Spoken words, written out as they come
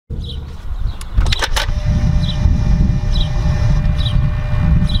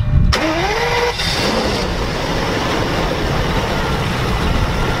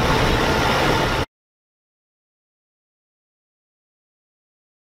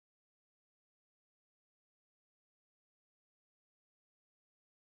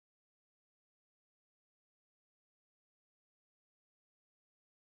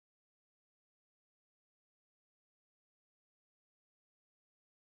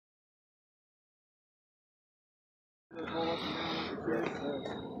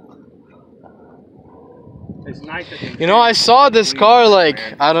It's nice. You know, I saw this car like,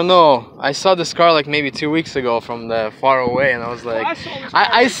 I don't know, I saw this car like maybe 2 weeks ago from the far away, and I was like,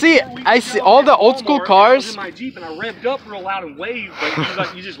 I see all the old school cars. I was in my Jeep and I revved up real loud and waved, but it was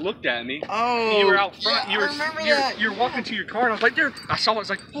like you just looked at me. Oh, you were out front. Yeah, I remember that. You're walking to your car, and I was like, there. I saw it. I was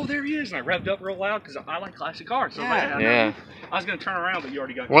like, oh, there he is, and I revved up real loud because I like classic cars. So Yeah. yeah. I was gonna turn around, but you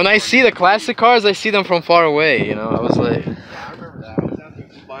already got. When I see the classic cars, I see them from far away. You know, I was like, Yeah, I remember that. I was out there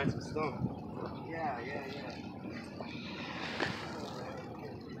just buying some stuff. Yeah.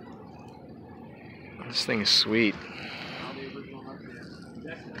 this thing is sweet.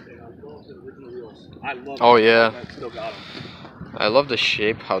 I love. Oh yeah, I still got them. I love the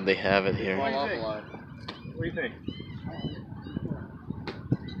shape, how they have it here. What do you think?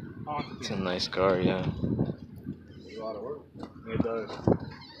 It's a nice car, yeah. It's a lot of work. It does.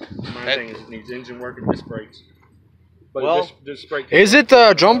 My thing is it needs engine work and disc brakes. But Well, disc brake. Is it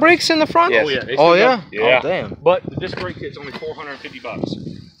drum brakes in the front? Yes. Oh yeah. Oh yeah. Yeah. Oh damn. But the disc brake kit's only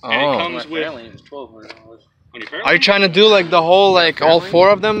 $450. And it comes with. $1,200. Are you trying to do like the whole like all 4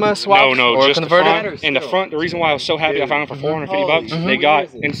 of them swap? No, or just converted? the front. And the front. The reason why I was so happy I found them for $450, they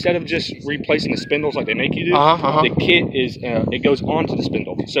got instead of just replacing the spindles like they make you do, the kit is it goes onto the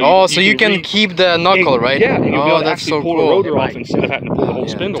spindle. So so you can keep the knuckle, right? Yeah, and you'll be able to that's actually so pull cool. the rotor off instead of having to pull the whole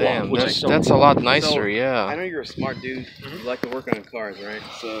spindle off, which is so that's a lot nicer, yeah. I know you're a smart dude. You like to work on cars, right?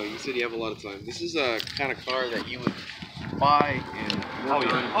 So you said you have a lot of time. This is a kind of car that you would buy and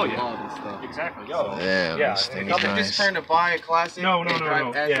work on and stuff. Exactly. Yeah, this thing is I'm nice. just trying to buy a classic. No.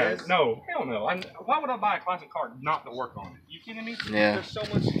 Yeah. No, hell no. Why would I buy a classic car not to work on it? You kidding me? Yeah. There's so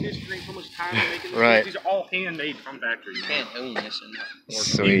much history, so much time in making this. Right. These are all handmade from factory. You can't own this and not.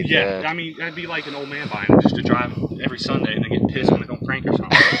 Sweet, yeah. I mean, that'd be like an old man buying it just to drive every Sunday and then get pissed when it don't crank or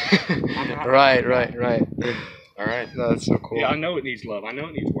something. Right. All right. That's so cool. Yeah, I know it needs love. I know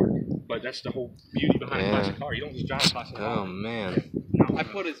it needs work. But that's the whole beauty behind a classic car. You don't just drive a classic car. Oh man. I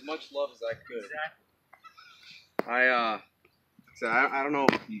put as much love as I could. So I don't know.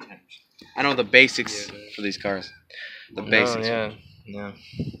 I know the basics for these cars. The basics. Yeah.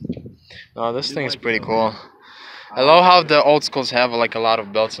 No, this thing is pretty cool. I love how the old schools have like a lot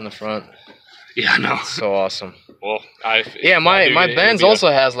of belts in the front. Yeah, I know. It's so awesome. Well, my Benz also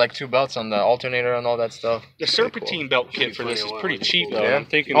has like 2 belts on the alternator and all that stuff. The serpentine belt kit for this is pretty cheap though. Yeah. I'm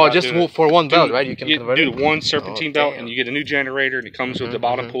thinking. Just for one belt, right? You can convert do it. the one serpentine belt, and you get a new generator, and it comes with the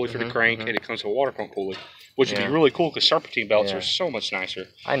bottom pulley for the crank, and it comes with a water pump pulley, which would be really cool because serpentine belts are so much nicer.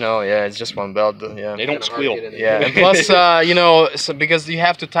 I know, yeah, it's just one belt, yeah. They don't squeal. Yeah, and plus, you know, because you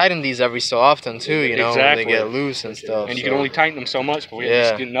have to tighten these every so often too, you know, when they get loose and stuff. And you can only tighten them so much, but we have to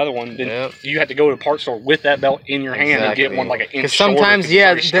just get another one. Then you have to go to the parts store with that belt in your hand and get one like an inch Because sometimes,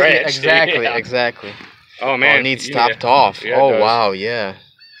 exactly. Oh man, it needs topped off. Yeah, oh wow, yeah.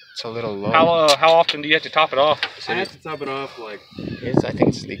 It's a little low. How often do you have to top it off? I have to top it off like. I think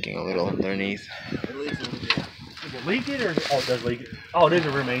it's leaking a little underneath. Is it leaking or it does leak? Oh, it is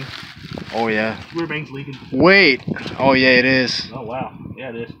a rear main. Oh yeah. Rear main's leaking. Wait. Oh yeah, it is. Oh wow. Yeah,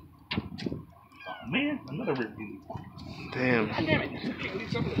 it is. Oh man, another rear main. Damn. God damn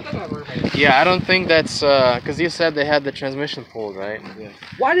it. Yeah, I don't think that's because you said they had the transmission pulled, right? Yeah.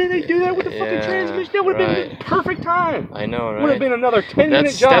 Why didn't they do that with the fucking transmission? That would have been the perfect time. I know, right? Would have been another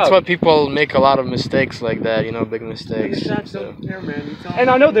 10-minute job. That's why people make a lot of mistakes like that, you know, big mistakes. And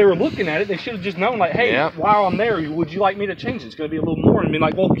I know they were looking at it. They should have just known, like, hey, while I'm there, would you like me to change it? It's going to be a little more. And be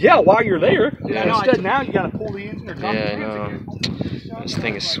like, well, yeah, while you're there. Yeah. And instead, now you got to pull the engine or top the again. This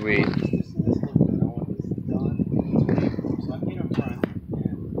thing is sweet.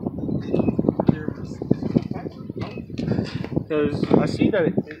 Because I see that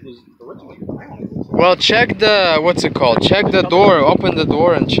it was originally brown. Well, check the, what's it called? Check the door, open the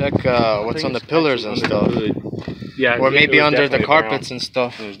door and check what's on the pillars and stuff. Yeah, or maybe under the carpets and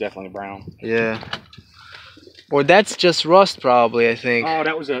stuff. It was definitely brown. Yeah. Or that's just rust probably, I think. Oh,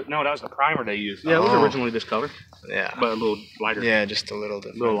 that was the primer they used. Yeah, it was originally this color. Yeah. But a little lighter. Yeah, just a little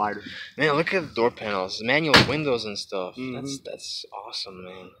different. A little lighter. Man, look at the door panels, manual windows and stuff. That's awesome,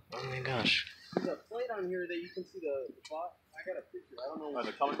 man. Oh my gosh. There's a plate on here that you can see the spot. I got a picture. I don't know.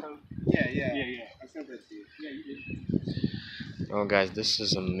 The color code? Yeah. I sent that to you. Yeah, you did. Oh, guys, this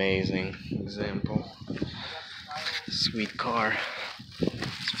is amazing example. Sweet car.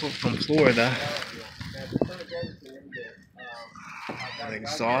 It's from Florida. The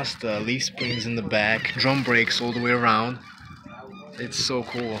exhaust, leaf springs in the back, drum brakes all the way around. It's so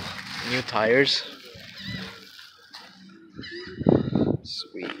cool. New tires.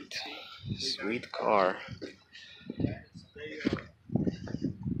 Sweet car.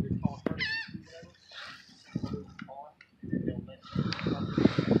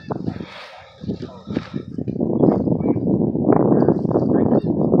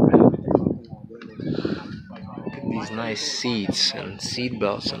 nice seats and seat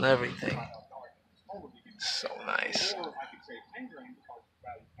belts and everything. So nice.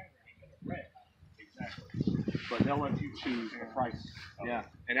 But they'll let you choose the price. Yeah,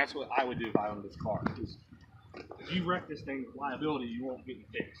 and that's what I would do if I owned this car. If you wreck this thing with liability, you won't get it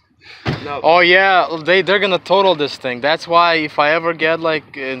fixed. No. Oh yeah, they're gonna total this thing. That's why if I ever get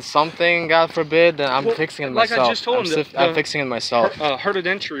like in something, God forbid, then I'm fixing it myself. Like I just told him, I'm fixing it myself.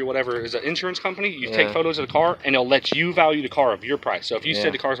 Hereditary or whatever is an insurance company. You take photos of the car, and they'll let you value the car of your price. So if you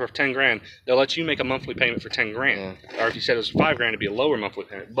said the car's worth 10 grand, they'll let you make a monthly payment for 10 grand. Or if you said it was 5 grand, it'd be a lower monthly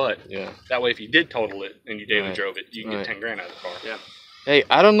payment. But that way, if you did total it and you daily drove it, you can get 10 grand out of the car. Yeah. Hey,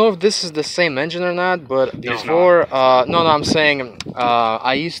 I don't know if this is the same engine or not, but before, no, I'm saying,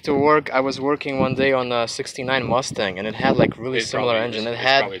 I was working one day on a '69 Mustang, and it had like really similar engine. It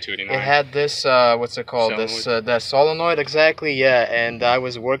had this, what's it called? Solenoid. That solenoid, exactly, yeah. And I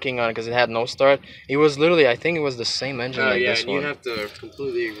was working on it because it had no start. It was literally, I think it was the same engine like this one. You have to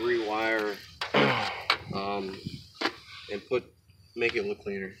completely rewire, and make it look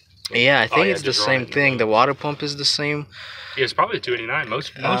cleaner. Yeah, I think it's the same thing. The water pump is the same. Yeah, it's probably a 289.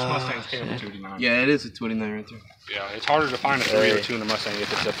 Most Mustangs came with a 289. Yeah, it is a 289 right there. Yeah, it's harder to find a 302 in the Mustang.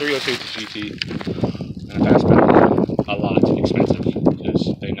 If it's a 302, it's a GT. And a fast pedal, a lot expensive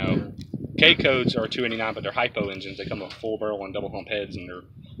because they know. K codes are 289, but they're hypo engines. They come with full barrel and double hump heads, and they're.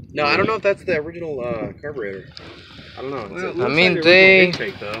 No, I don't know if that's the original carburetor. I don't know. Well, I mean, they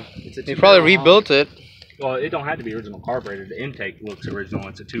probably rebuilt it. Well, it don't have to be original carburetor. The intake looks original.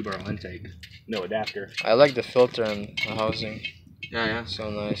 It's a 2-barrel intake, no adapter. I like the filter and the housing. Yeah, so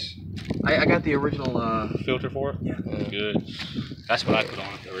nice. I got the original filter for it. Yeah, good. That's what I put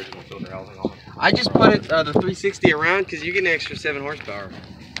on it. The original filter housing on it. I just put it the 360 around because you get an extra 7 horsepower.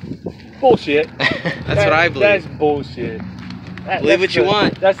 Bullshit. That's what I believe. That's bullshit. Believe what you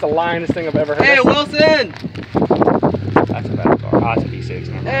want. That's the lyingest thing I've ever heard. Hey, Wilson. That's a bad car. Ah, it's a V6.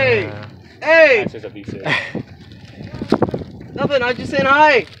 Hey. Hey! That's just a V6. Nothing, I'm just saying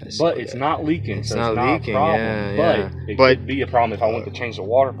hi. But it's not leaking. It's so not leaking, a problem. But it could be a problem if I went to change the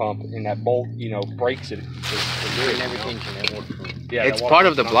water pump and that bolt, breaks it. Everything can work. Yeah, it's part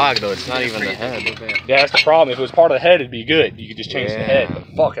of the block though. It's not even the head. Yeah, that's the problem. If it was part of the head, it'd be good. You could just change the head. But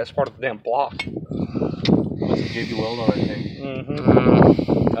fuck, that's part of the damn block. Unless you gave you weld on anything.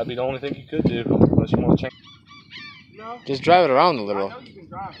 That'd be the only thing you could do unless you want to change. No. Just drive it around a little. I know you can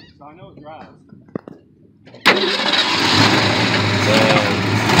drive it, so I know it drives.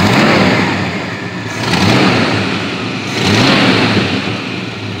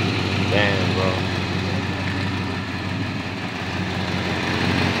 Damn, bro.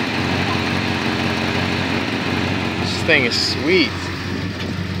 This thing is sweet.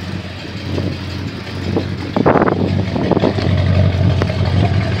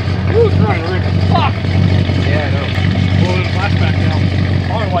 Who's running, Rick? Fuck! Yeah, I know. Blowing the flashback now.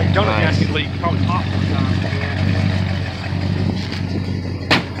 Probably like donut gasket leak. Probably pop one time.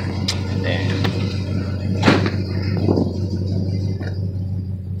 Damn.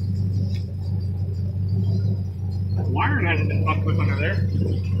 The wiring hasn't been fucked with under there.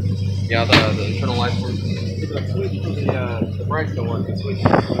 Yeah, the internal light switch. The switch for the brights don't work. The switch is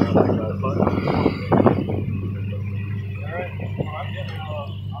like the button. Alright.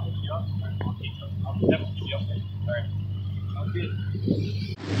 I'll hook you up. I'll definitely keep you updated. Alright. Sounds good.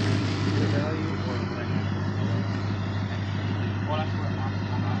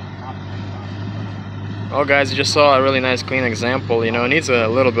 Well guys, you just saw a really nice clean example. It needs a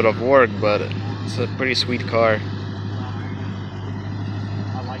little bit of work, but it's a pretty sweet car.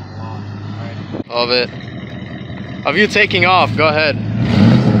 I like it a lot. Alright. Of it. Of you taking off, go ahead.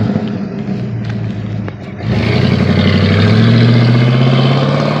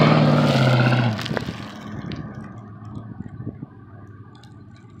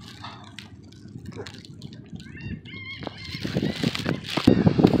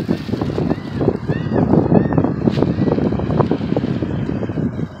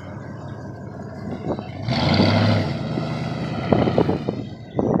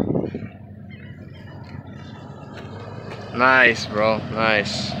 Nice, bro.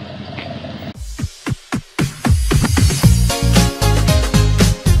 Nice.